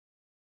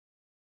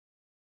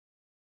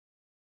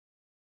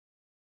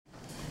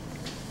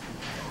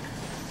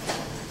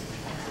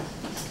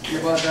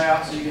earbuds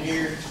out so you can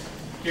hear.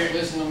 Can't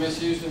listen to Miss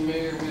Houston,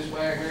 me, or Miss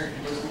Wagner.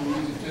 You listen to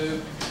music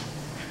too.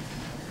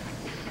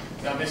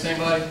 Did I miss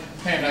anybody?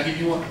 Pam, did I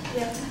give you one?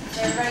 Yeah.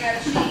 Everybody got a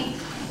sheet?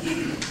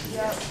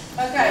 Yep.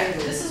 Okay,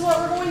 this is what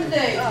we're going to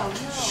do. Oh,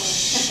 no.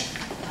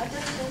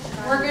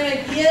 We're going to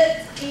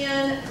get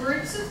in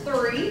groups of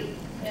 3,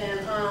 and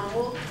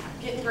we'll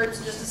get in groups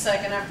in just a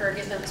second after I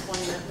get done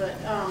explaining it. But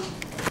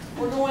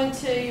we're going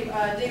to do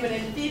an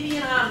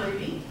amphibian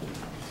iMovie,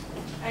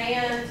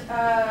 and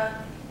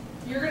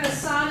you're going to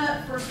sign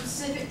up for a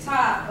specific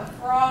type of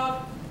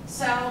frog,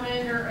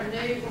 salamander,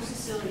 anu, or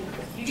Sicilian.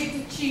 You get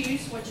to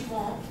choose what you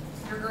want.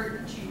 Your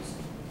group will choose.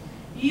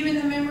 You and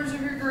the members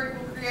of your group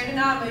will create an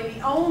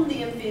iMovie on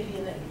the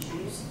amphibian that you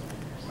choose.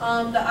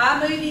 The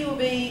iMovie will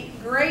be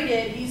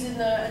graded using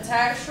the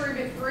attached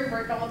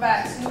rubric on the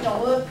back. So you're going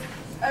to look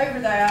over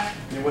that.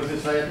 And what does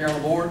it say up here on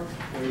the board?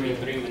 What do you mean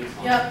 3 minutes?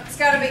 Yep, it's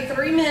got to be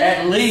 3 minutes.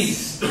 At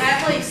least.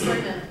 At least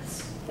 3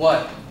 minutes.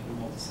 What? We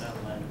want the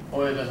satellite.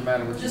 Oh, it doesn't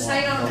matter what you Just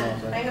want. hang on a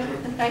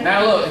minute. Hang on.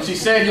 Now look, and she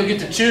said you'll get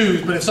to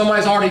choose, but if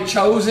somebody's already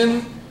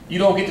chosen, you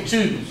don't get to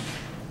choose.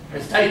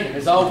 It's taken.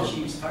 It's over.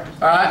 All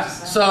right.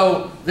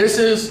 So this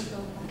is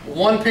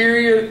one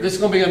period. This is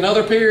going to be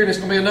another period. This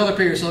is going to be another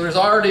period. So there's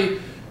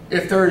already,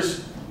 if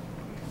there's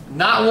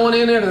not one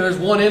in there, and there's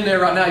one in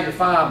there right now, you're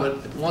fine.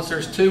 But once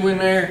there's 2 in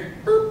there,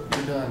 you're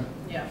done.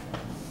 Yeah.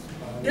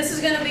 This is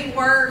going to be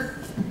worth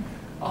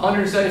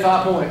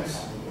 175 points.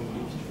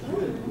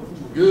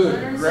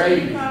 Good.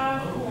 Great.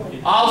 175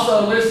 points.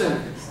 Also,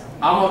 listen,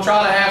 I'm going to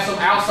try to have some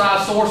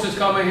outside sources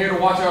come in here to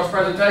watch our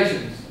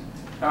presentations.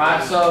 All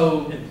right,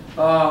 so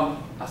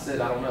I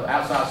said, I don't know,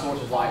 outside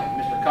sources like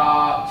Mr.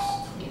 Cox,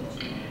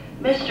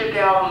 Mr.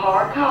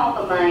 Gallagher,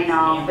 call the main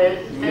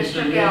office.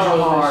 Mr.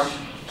 Gallagher.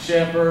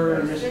 Shepard,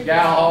 and Mr.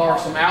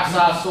 Gallagher, some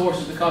outside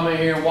sources to come in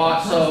here and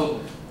watch.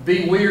 So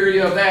be weary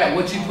of that.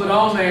 What you put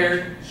on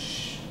there,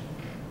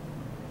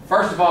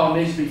 first of all, it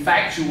needs to be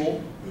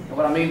factual. And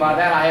what I mean by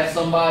that, I had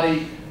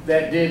somebody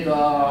that did,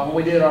 when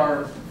we did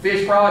our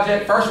fish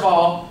project, first of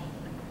all,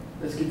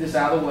 let's get this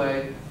out of the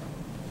way.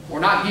 I'm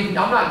not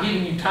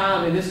giving you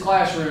time in this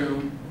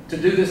classroom to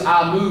do this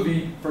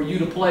iMovie for you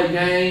to play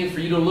games, for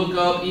you to look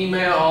up,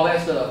 email, all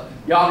that stuff.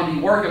 Y'all need to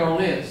be working on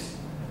this.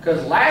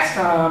 Because last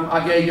time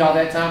I gave y'all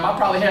that time, I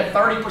probably had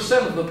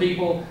 30% of the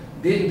people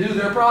didn't do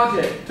their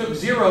project, took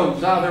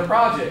zeros out of their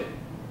project,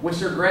 which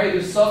their grade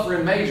is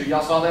suffering major.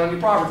 Y'all saw that on your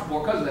progress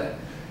report because of that.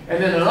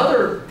 And then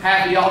another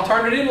half of y'all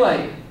turned it in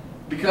late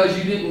because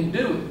you didn't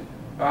do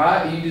it. All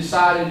right, you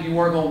decided you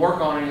weren't going to work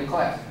on it in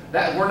class.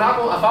 That we're not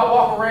going. If I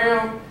walk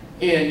around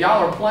and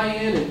y'all are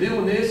playing and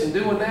doing this and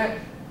doing that,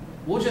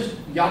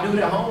 y'all do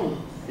it at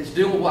home. It's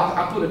doable.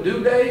 I put a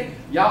due date.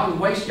 Y'all can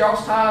waste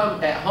y'all's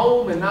time at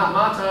home and not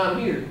my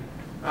time here.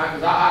 All right,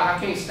 because I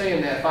can't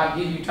stand that. If I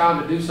give you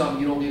time to do something,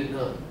 you don't get it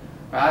done.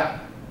 All right,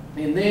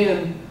 and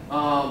then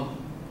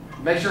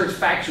make sure it's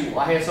factual.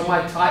 I had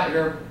somebody type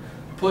there,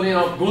 put in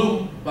a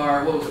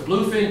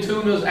bluefin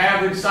tuna's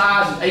average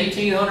size is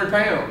 1,800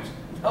 pounds.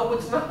 No,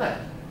 it's not. I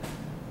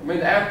mean,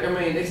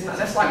 it's not.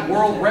 That's like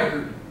world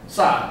record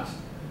size.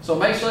 So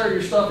make sure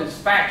your stuff is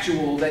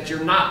factual, that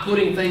you're not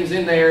putting things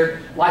in there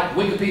like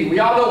Wikipedia. We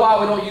all know why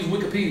we don't use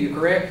Wikipedia,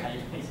 correct?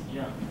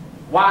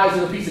 Why is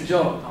it a piece of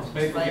junk?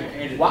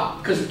 Why?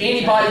 Because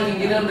anybody can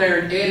get in there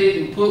and edit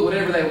and put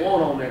whatever they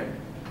want on there.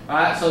 All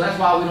right, so that's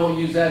why we don't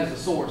use that as a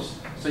source.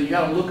 So you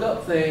got to look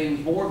up things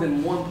more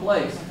than one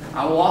place.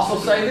 I will also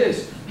say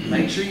this: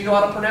 make sure you know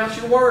how to pronounce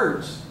your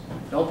words.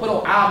 Don't put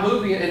an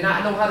iMovie and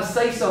not know how to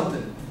say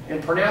something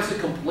and pronounce it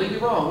completely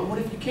wrong. What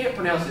if you can't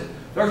pronounce it?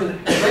 There's a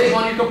thing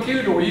on your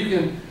computer where you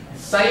can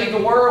save the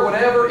word or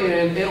whatever,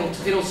 and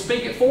it'll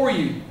speak it for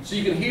you, so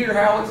you can hear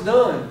how it's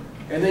done,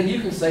 and then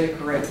you can say it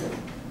correctly.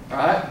 All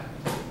right?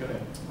 Go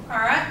ahead. All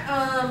right.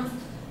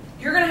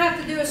 You're going to have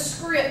to do a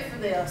script for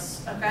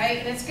this, okay?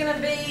 And it's going to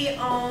be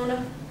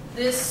on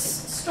this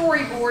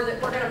storyboard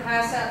that we're going to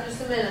pass out in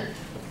just a minute.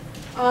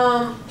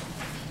 Are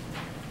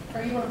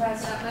you going to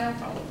pass it out now?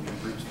 I'll do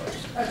groups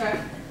first. Okay.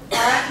 All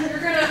right.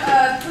 You're going to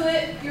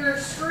put your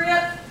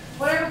script,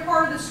 whatever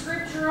part of the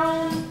script you're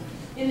on,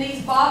 in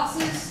these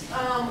boxes.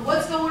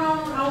 What's going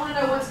on? I want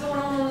to know what's going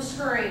on the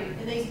screen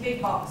in these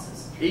big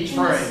boxes. Each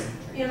frame.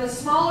 In the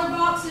smaller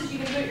boxes, you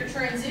can put your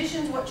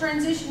transitions, what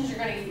transitions you're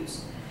going to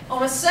use.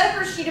 On a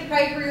separate sheet of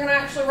paper, you're going to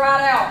actually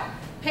write out,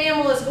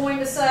 Pamela's going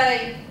to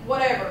say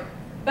whatever.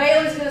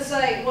 Bailey's going to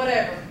say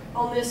whatever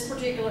on this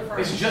particular frame.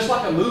 It's just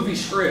like a movie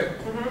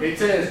script. It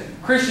says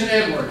Christian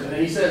Edwards, and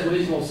then he says what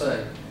he's going to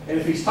say. And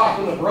if he's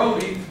talking to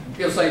Brody,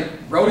 he'll say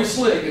Brody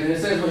Slick, and then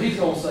it says what he's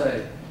going to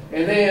say.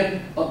 And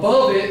then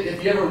above it,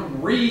 if you ever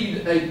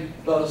read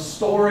a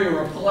story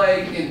or a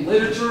play in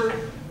literature,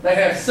 they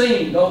have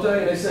scene, don't they?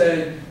 And they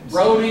say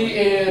Brody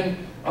and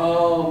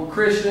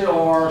Christian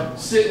are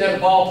sitting at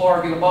the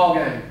ballpark in a ball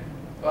game,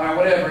 or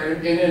whatever.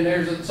 And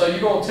then so you're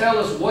going to tell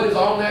us what is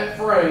on that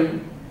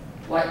frame,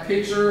 like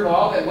picture and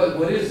all that.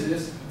 What is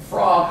this?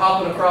 Frog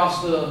hopping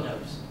across the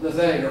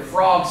thing, or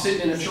frog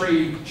sitting in a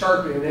tree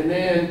chirping. And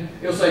then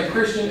it'll say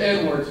Christian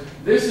Edwards.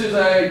 This is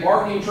a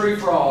barking tree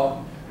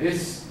frog.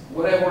 It's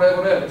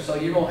whatever. So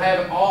you're gonna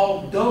have it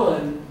all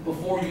done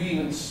before you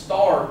even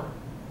start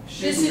This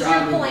shooting is your your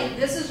iMovie. plan,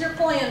 this is your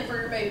plan for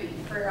your movie,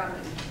 for your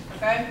iMovie,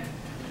 okay?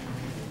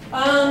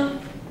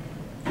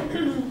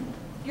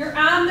 Your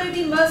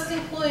iMovie must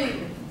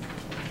include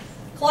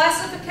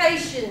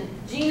classification,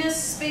 genus,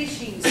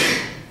 species.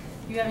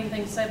 You have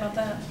anything to say about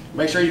that?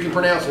 Make sure you can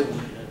pronounce it.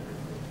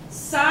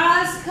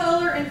 Size,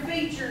 color, and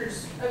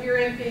features of your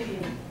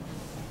amphibian.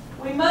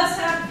 We must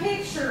have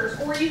pictures,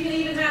 or you can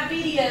even have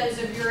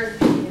videos of your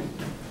amphibian.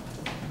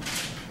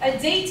 A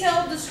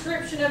detailed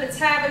description of its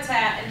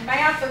habitat and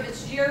map of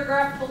its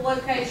geographical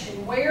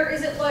location. Where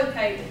is it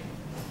located?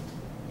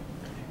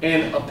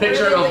 And a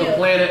picture Where do they of the live?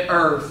 planet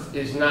Earth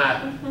is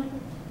not.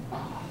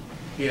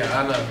 Yeah,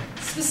 I know.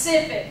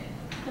 Specific.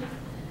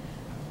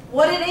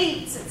 What it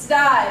eats, its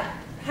diet.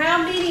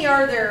 How many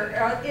are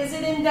there? Is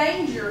it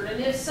endangered?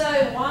 And if so,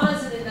 why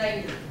is it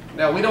endangered?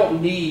 Now, we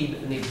don't need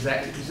an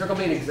exact, is there going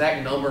to be an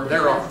exact number?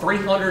 There are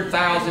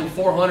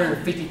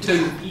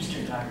 300,452,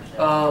 Eastern tigers.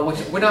 which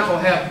we're not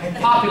going to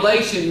have.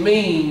 Population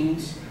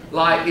means,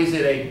 like, is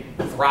it a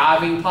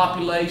thriving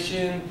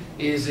population?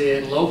 Is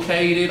it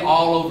located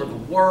all over the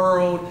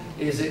world?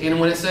 Is it, and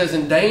when it says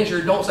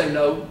endangered, don't say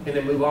no and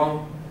then move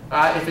on.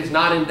 If it's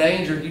not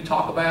endangered, you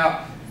talk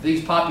about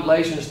these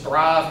populations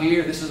thrive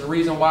here, this is the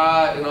reason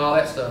why, and all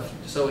that stuff.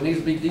 So it needs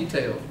to be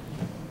detailed.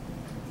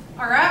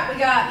 All right, we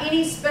got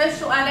any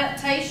special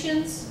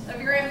adaptations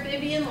of your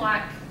amphibian,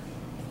 like?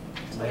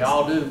 They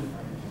all do.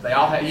 They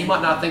all have, you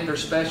might not think they're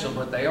special,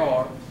 but they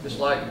are. Just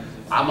like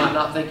I might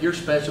not think you're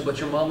special, but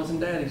your mamas and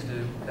daddies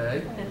do,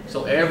 okay?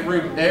 So every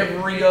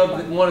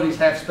one of these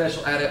have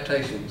special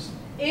adaptations.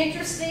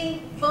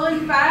 Interesting,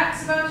 fun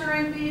facts about your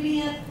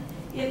amphibian.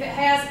 If it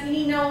has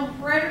any known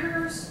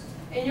predators,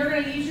 and you're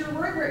going to use your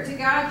rubric to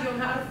guide you on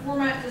how to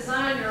format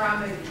design your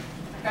iMovie,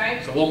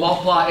 okay? So we'll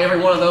multiply every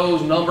one of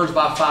those numbers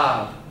by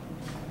 5.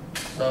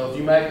 So if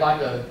you make like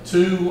a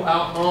 2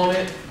 out on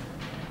it,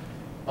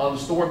 on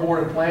the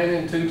storyboard and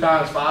planning, 2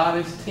 times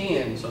 5 is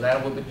 10. So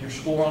that will be your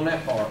score on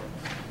that part.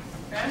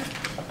 Okay.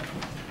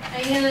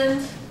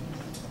 And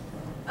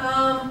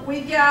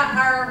we've got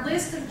our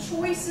list of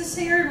choices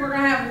here. We're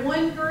going to have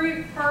one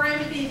group per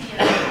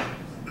amphibian.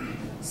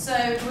 So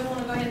we want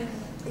to go ahead and...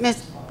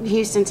 Miss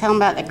Houston, tell them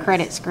about the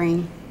credit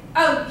screen.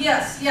 Oh,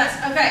 yes.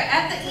 Okay,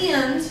 at the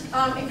end,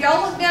 if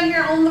y'all look down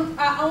here on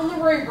the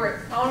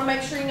rubric, I want to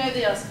make sure you know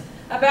this.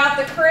 About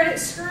the credit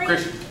screen,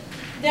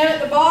 down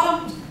at the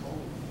bottom,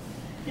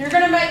 you're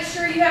going to make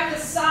sure you have to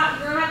cite,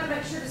 you're going to have to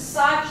make sure to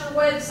cite your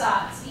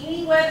websites.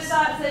 Any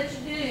websites that you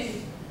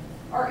do,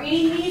 or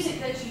any music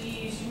that you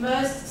use, you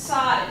must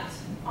cite it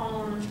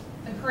on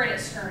the credit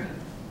screen,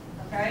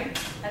 okay?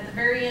 At the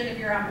very end of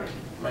your iMovie.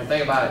 I mean,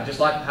 think about it. Just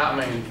like how,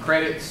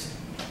 credits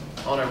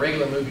on a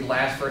regular movie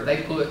last for,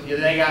 they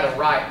got to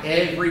write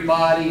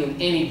everybody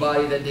and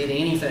anybody that did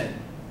anything.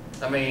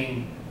 I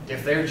mean,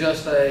 if they're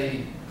just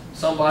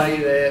somebody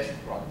that,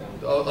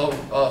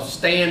 a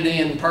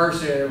stand-in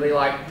person, it'll be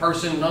like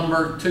person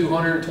number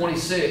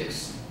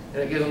 226.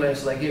 And it gives them that,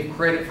 so they give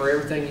credit for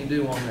everything you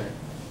do on there.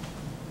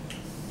 Do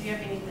you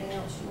have anything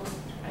else you want to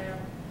add?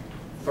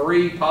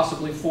 3,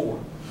 possibly 4.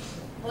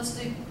 Let's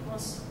try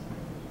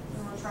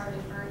to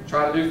do 3.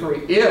 Try to do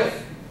 3.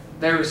 If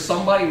there is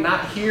somebody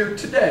not here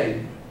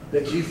today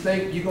that you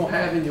think you're going to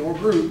have in your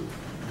group,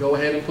 go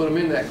ahead and put them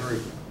in that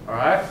group. All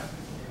right?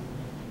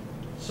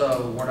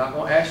 So we're not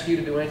going to ask you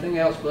to do anything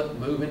else but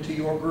move into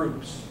your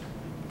groups.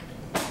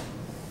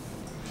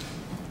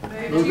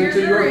 Move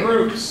into your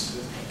groups.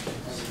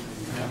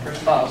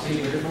 Oh, see,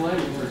 you're different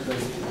language.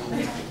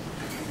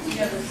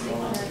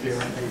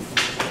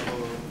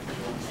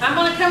 I'm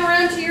going to come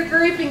around to your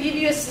group and give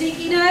you a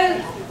sticky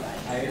note.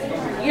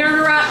 You're going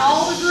to write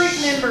all the group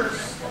members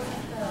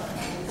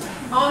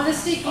on the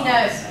sticky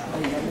note.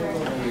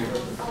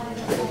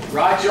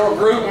 Write your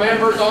group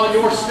members on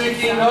your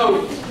sticky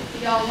note.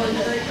 Y'all want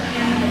the group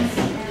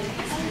members?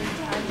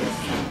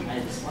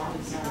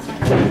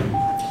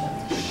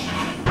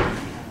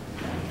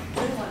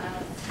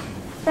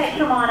 Thanks,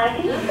 Romano.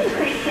 Can you see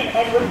Christian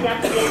Edwards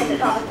down to the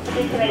attendance office for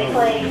just a minute,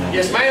 please?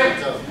 Yes, ma'am.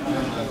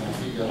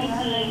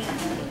 Thank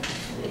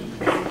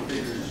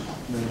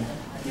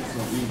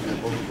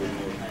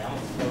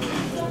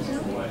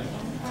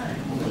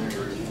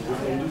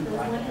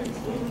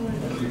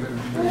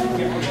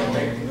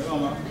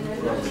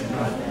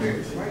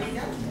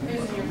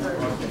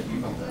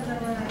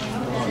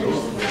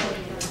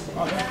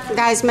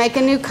Guys, make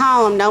a new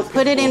column. Don't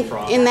put it in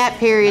that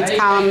periods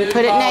column.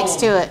 Put it next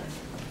to it.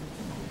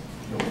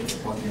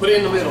 Put it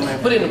in the middle, man.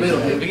 Put it in the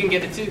middle. We can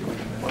get it too.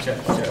 Watch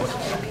out. Y'all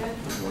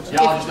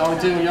just the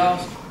only 2 of y'all?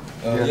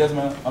 Yes,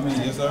 ma'am.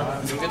 Yes, sir.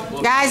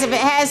 Guys, if it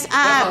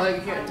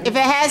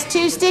has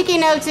 2 sticky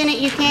notes in it,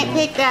 you can't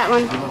pick that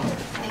one.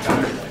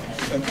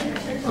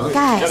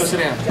 Guys, Sit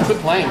down. Quit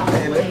playing.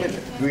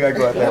 We gotta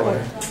go out that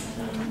way.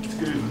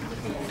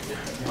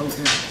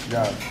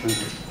 Yeah,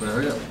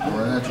 Hurry up. We're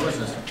running out of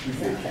choices.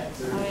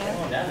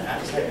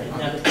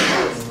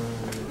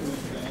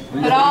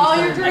 Put all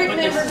your group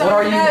members What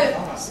are on you?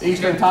 notes.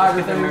 Eastern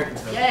Tiger thing?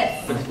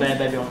 Yes. Put this bad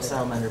baby on the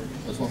salamander.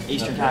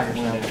 Eastern Tiger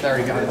salamander. There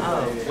you go.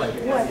 Oh,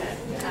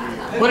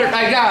 wait.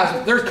 Hey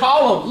guys, there's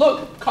columns.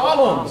 Look,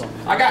 columns.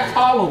 I got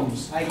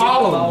columns.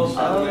 Columns.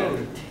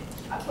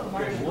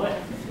 What?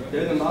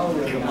 The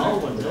mole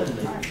one doesn't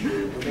it?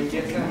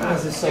 Why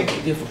is this so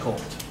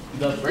difficult?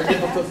 The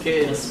difficult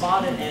kid. The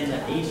spotted and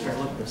the eastern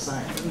look the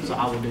same. So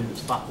I will do the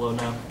spot. Well,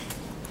 no.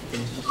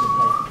 It's just a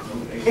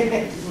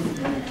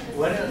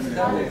What else? Do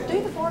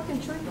the barking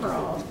tree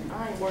frog.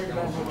 I ain't worried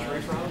about no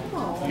tree frog.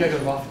 You gotta go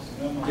to the office.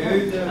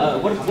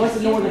 What's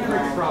the northern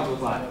creek frog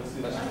look like?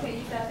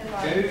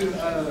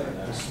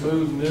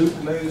 Smooth newt.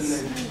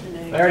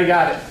 They already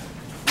got it.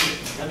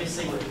 Let me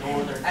see what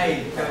northern.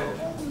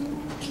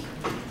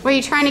 Were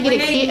you trying to get a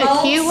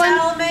cute one?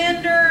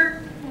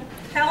 Salamander,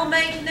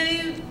 calamate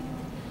newt,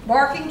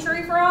 barking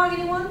tree frog,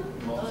 anyone?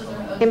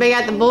 Anybody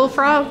got the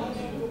bullfrog?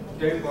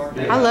 I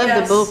love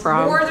the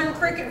bullfrog. Northern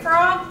cricket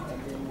frog?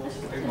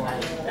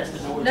 That's the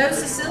northern. No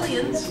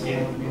Sicilians.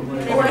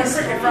 Everybody's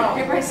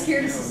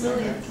scared of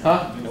Sicilians.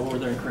 Huh?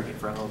 Northern cricket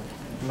frog.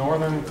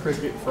 Northern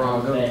cricket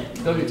frog.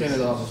 Go get 10 of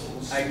those.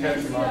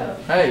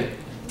 Hey.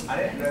 I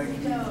didn't know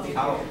you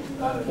caught.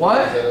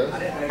 What? I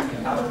didn't know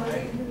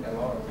you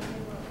caught.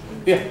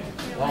 Yeah.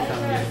 Long time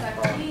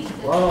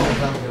ago. Long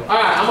time ago. All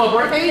right, I'm gonna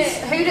break.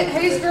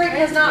 Whose group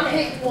has not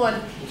picked one?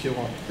 What you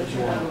want? What you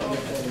want?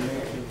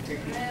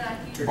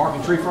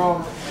 Barking tree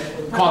frog?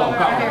 Call him.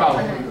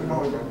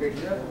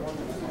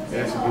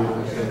 That's a good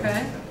one.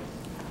 Okay.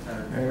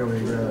 There we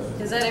go.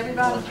 Is that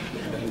everybody?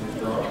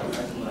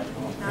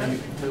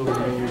 Who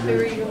are you Who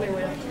are you going to be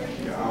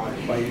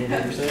with? By your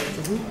number set?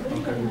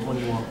 Okay, which one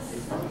do you want?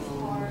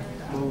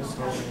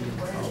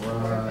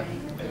 Alright.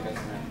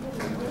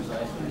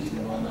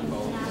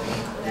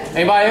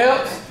 Anybody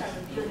else?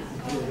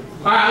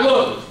 Alright,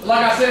 look,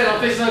 like I said, I'm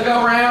fixing to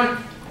go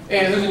around.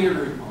 And who's in your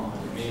group?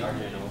 Me,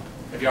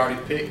 have you already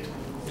picked?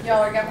 Y'all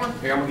already got one?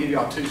 Here, I'm gonna give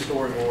y'all 2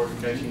 storyboards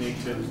in case you need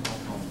to.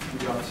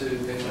 Give y'all 2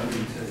 in case you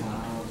need to.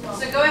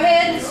 So go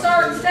ahead and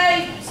start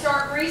today.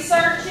 Start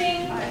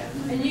researching,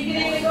 and you can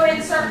even go ahead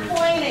and start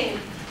planning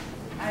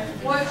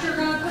what you're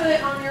going to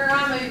put on your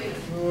iMovie.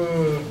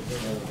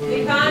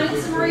 Be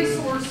finding some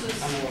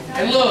resources.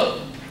 And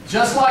look,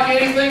 just like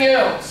anything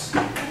else,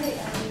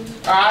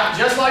 alright,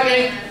 just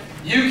like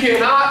you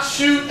cannot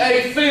shoot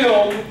a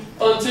film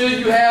until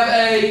you have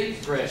a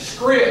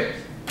script,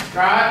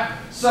 right?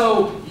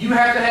 So you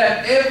have to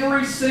have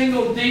every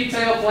single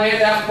detail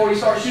planned out before you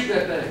start shooting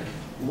that thing.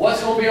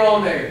 What's going to be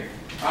on there?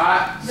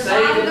 Alright,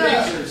 save the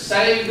pictures,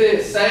 save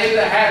this, save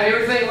that, have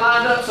everything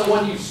lined up so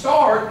when you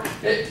start,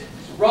 it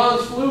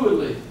runs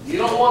fluidly. You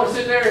don't want to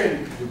sit there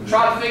and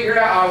try to figure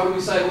out, what do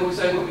we say, what do we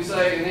say, what do we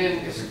say, and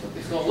then it's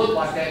going to look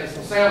like that, it's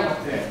going to sound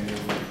like that.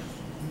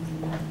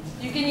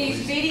 You can use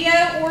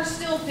video or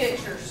still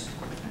pictures.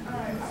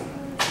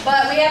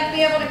 But we have to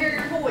be able to hear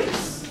your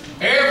voice.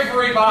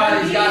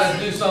 Everybody's got to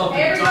do something.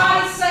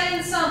 Everybody's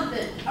saying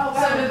something.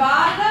 So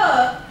divide it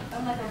up.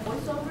 I'm like a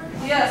voiceover?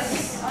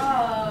 Yes.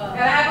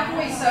 Gotta have a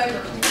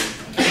voiceover.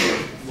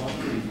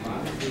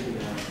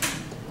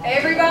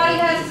 Everybody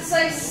has to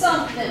say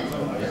something.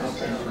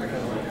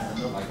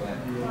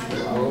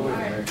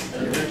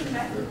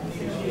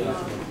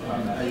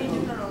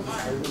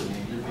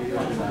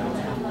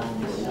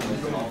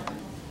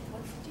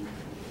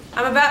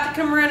 I'm about to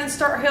come around and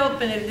start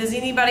helping. Does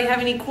anybody have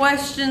any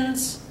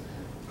questions?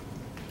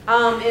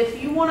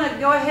 If you want to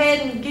go ahead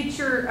and get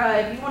your,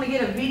 if you want to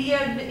get a video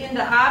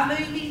into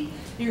iMovie,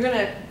 you're going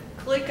to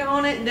click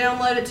on it and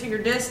download it to your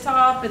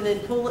desktop and then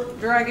pull it,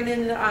 drag it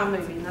into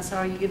iMovie, and that's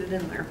how you get it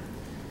in there.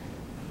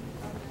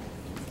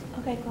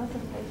 Okay,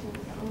 classifications.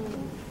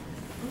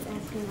 I'm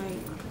asking, like,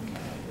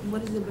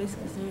 what is the best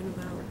concern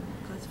about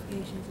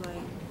classifications?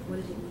 Like, what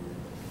does it mean?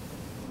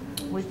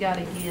 We've got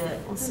to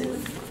get, let's see what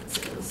it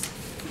says.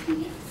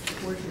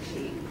 Where's your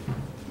sheet?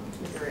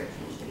 The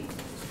direction sheet.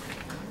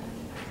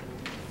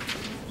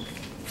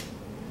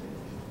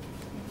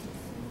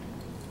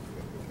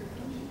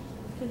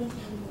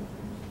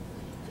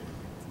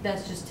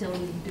 That's just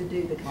telling you to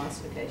do the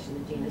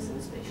classification, the genus and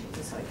the species.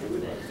 That's like what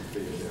it is.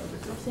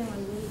 I'm saying, like,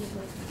 what is the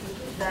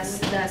classification? That's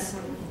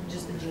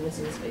just the genus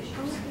and the species.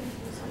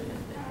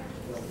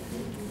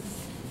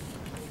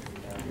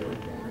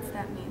 What's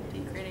that mean?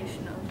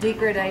 Degradation of?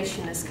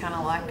 Degradation is kind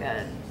of like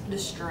a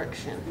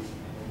destruction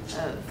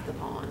of the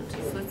pond.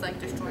 So it's like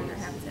destroying their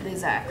habitat.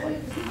 Exactly.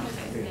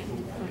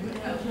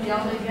 Okay.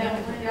 Y'all need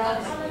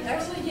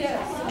actually,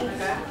 yes.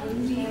 Okay.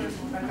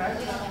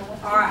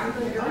 All right.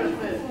 You're going to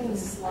put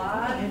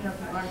slide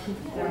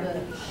or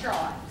the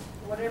shot,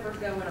 whatever's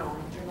going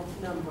on. You're going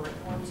to number it,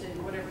 1,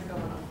 2, whatever's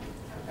going on.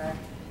 Okay.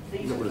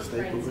 These are the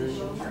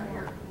transitions right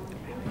here.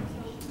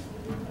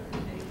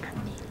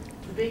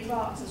 The big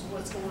box is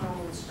what's going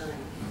on the screen.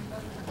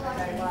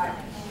 Okay,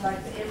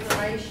 like the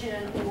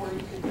information, or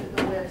you can put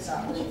the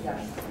website that you got.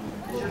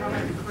 Because you're going to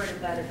have to credit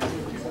that if you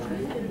use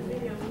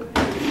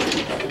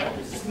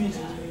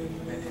it.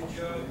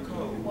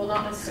 Well,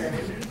 not necessarily.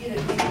 You can get a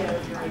video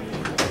of your own.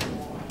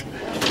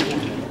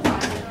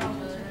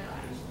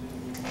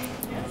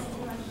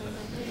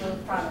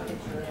 private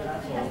picture of it.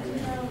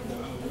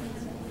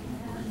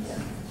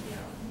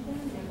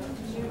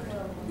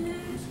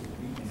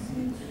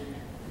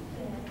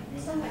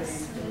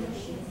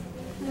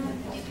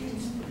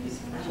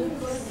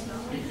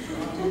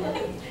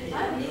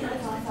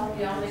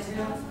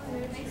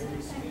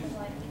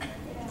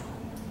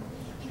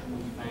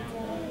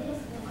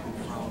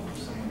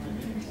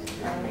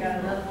 We got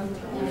another one.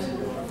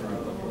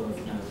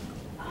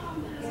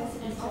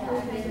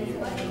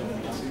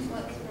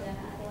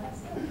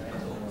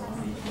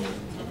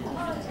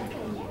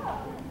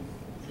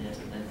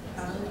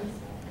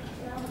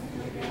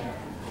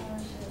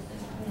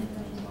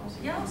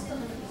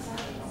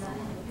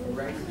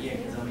 Right, yeah,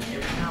 because I mean,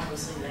 every time we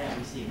see that,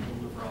 we see a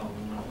cooler frog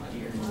in one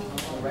year.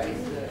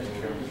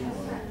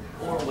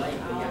 Or wait, we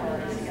got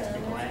the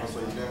glass.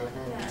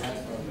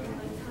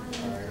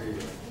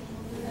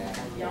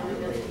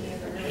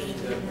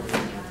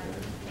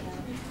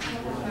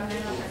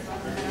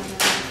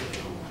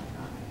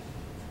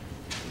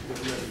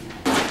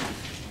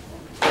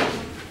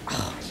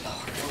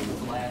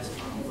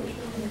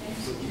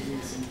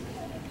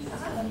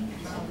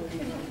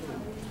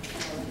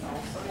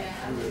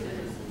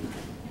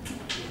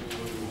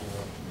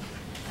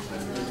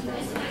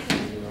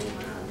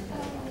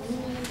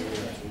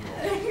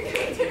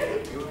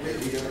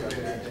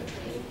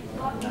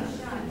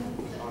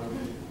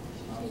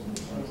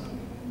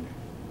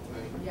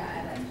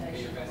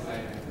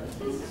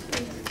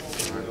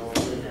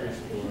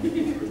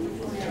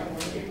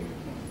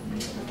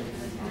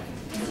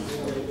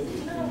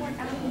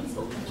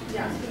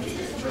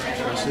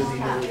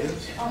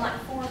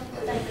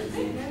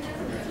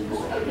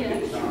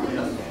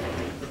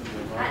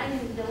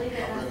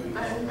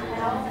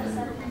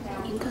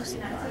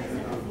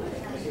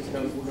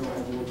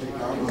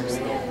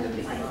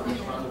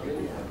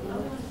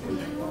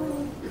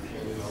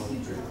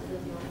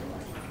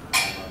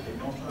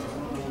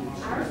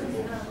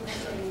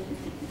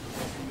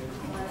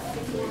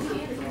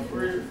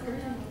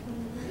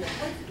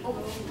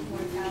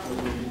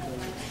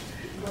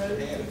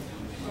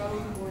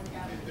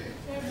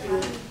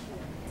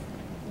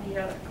 You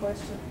got a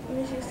question?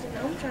 Ms. Houston,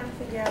 I'm trying to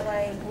figure out,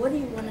 like, what do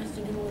you want us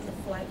to do with the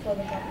flight for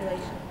the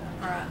population?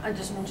 Alright, I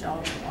just want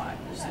y'all to like,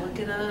 just look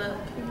it up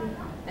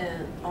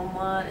and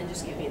online and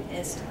just give me an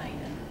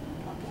estimated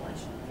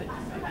population. Put it in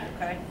movie,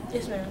 okay?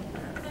 Yes, ma'am.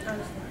 I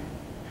understand.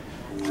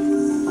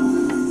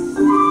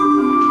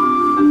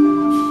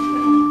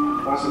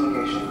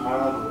 Classification: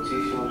 high-level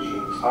rotational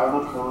genes.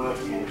 High-level color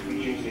and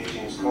features they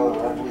change color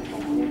rapidly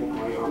from green to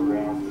gray or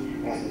brown,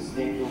 as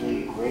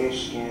distinctly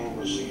grayish skin,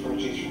 which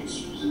differentiates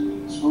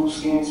from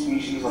smooth-skinned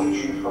species like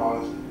tree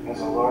frogs, has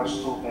a large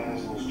stool pattern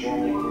and is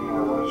generally green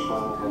or large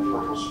bundle with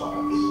purple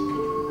spots.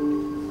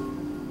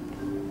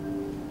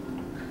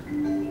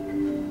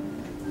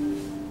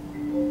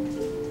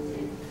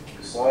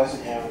 Size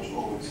and average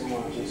over 2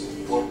 inches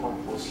and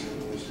 4.4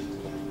 centimeters.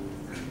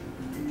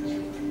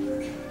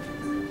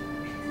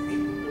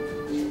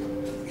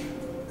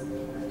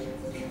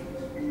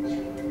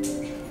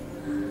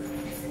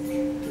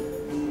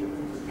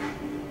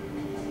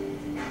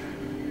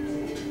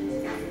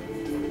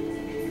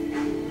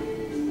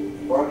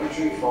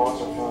 Tree frogs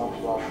are found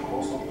throughout the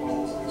coastal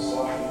plains of the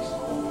southeast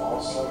of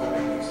all southern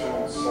and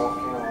eastern South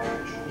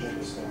Carolina, Georgia.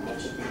 They spend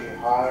much of the year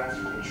high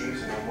in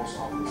trees and are most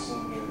often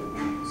seen during the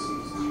breeding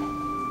season.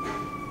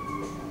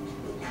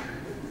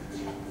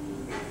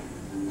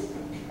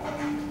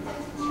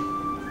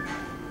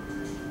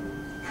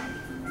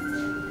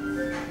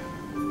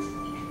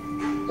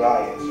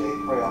 Diet: they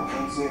prey on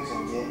insects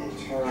and then in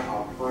turn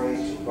are prey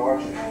to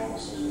larger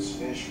animals such as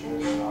fish,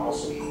 birds, and are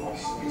also eaten by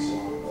snakes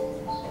and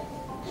rodents.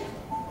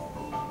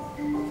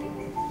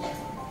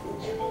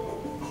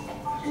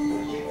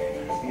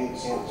 Few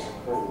examples of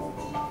curlew.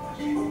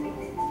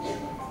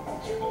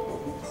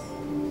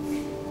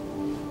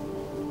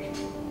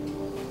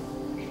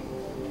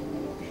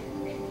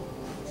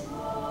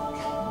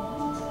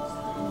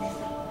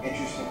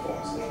 Interesting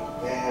facts.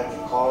 They have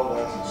been called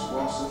as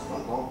explosive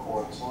but known for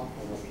a tone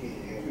and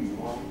repeated every 1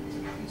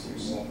 to 2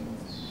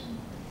 seconds.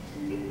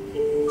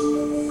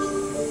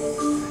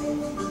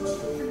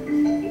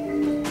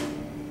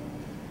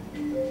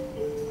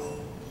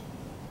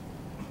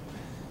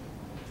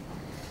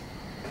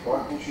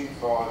 Tree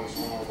frog is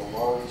one of the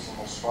largest and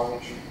most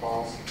spotted tree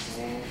frogs. Its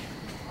name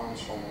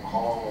comes from the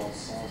call where it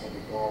sounds like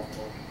a dog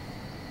barking.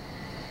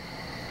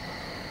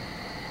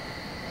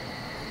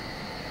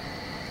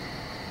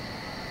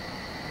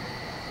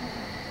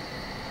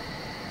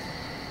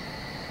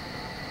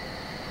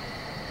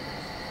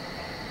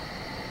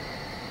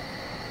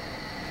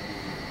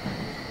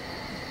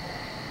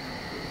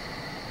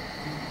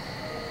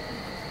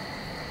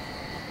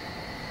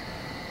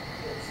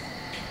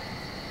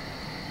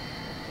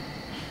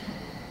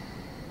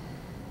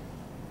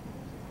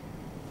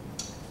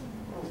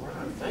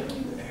 Thank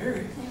you,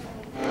 Eric.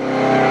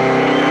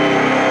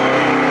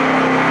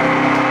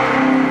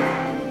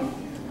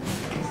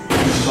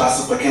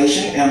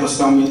 Classification: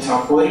 Amblyostomia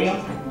talpoideum.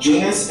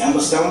 Genus: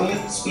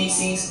 Amblyostomia.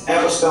 Species: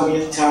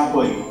 Amblyostomia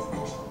talpoideum.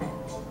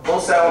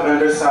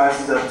 salamander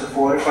sizes up to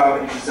 4 to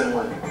 5 inches in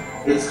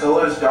length. Its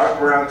color is dark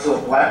brown to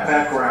a black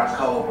background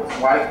color with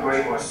white,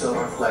 gray, or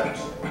silver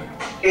flecks.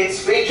 Its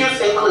features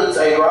includes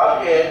a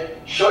broad head,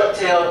 short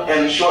tail,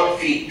 and short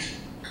feet.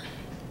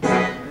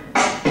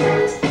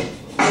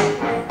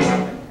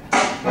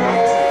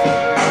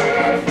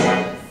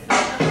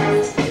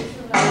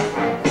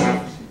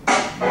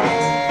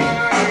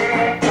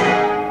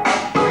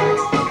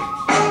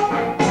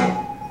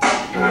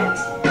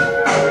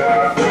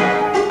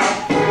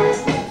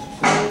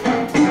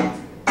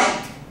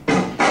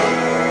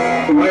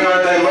 Where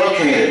are they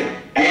located?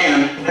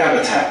 And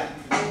habitat.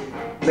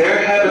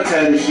 Their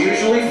habitat is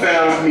usually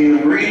found near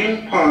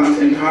breeding ponds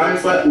in pine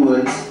flat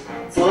woods,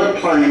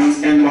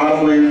 floodplains, and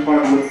bottomland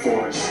hardwood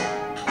forests.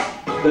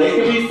 They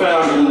can be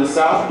found in the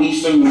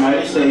southeastern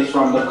United States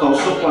from the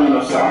coastal plain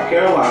of South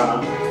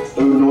Carolina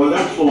through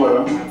northern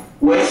Florida,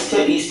 west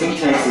to eastern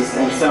Texas,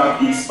 and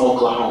southeast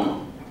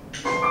Oklahoma.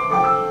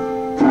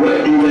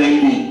 What do they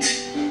eat?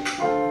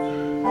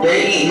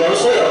 They eat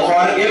mostly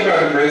aquatic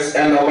invertebrates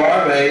and the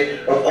larvae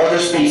of other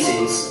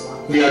species.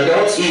 The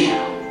adults eat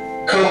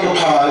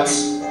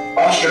copepods,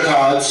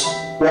 ostracods,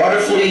 water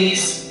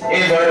fleas,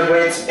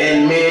 invertebrates,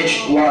 and midge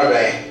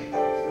larvae.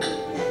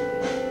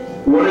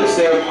 What is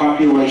their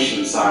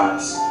population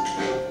size?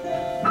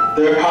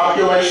 Their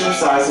population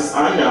size is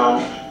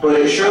unknown, but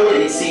it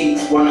surely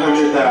exceeds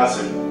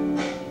 100,000.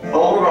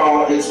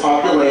 Overall, its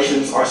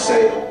populations are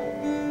stable.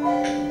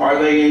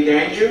 Are they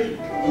endangered?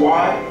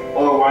 Why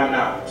or why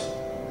not?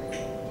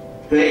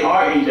 They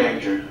are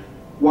endangered.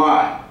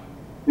 Why?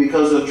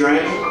 Because of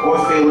draining or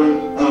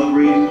filling of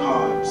breeding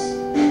ponds.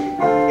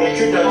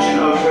 Introduction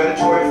of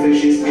predatory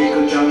fishes in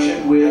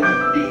conjunction with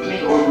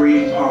deepening or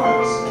breeding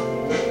ponds.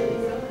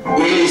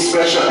 Any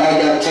special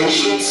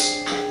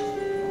adaptations?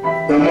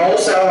 The mole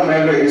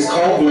salamander is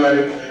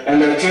cold-blooded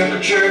and their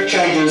temperature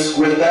changes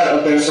with that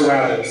of their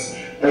surroundings.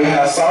 They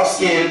have soft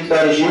skin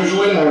that is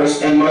usually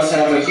moist and must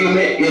have a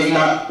humid, if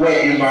not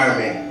wet,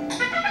 environment.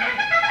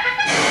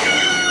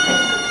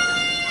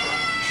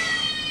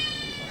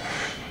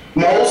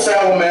 Mole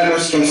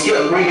salamanders can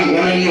skip breeding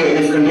in a year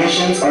if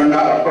conditions are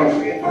not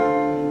appropriate.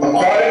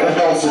 Aquatic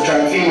adults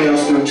attract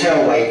females through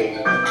tail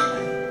waving.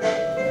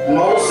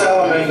 Mole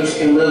salamanders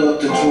can live up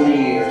to 20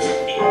 years.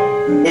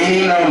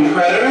 Any known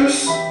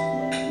predators?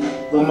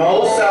 The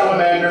mole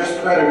salamander's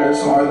predators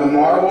are the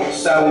marbled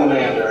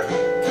salamander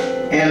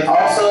and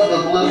also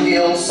the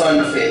bluegill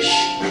sunfish.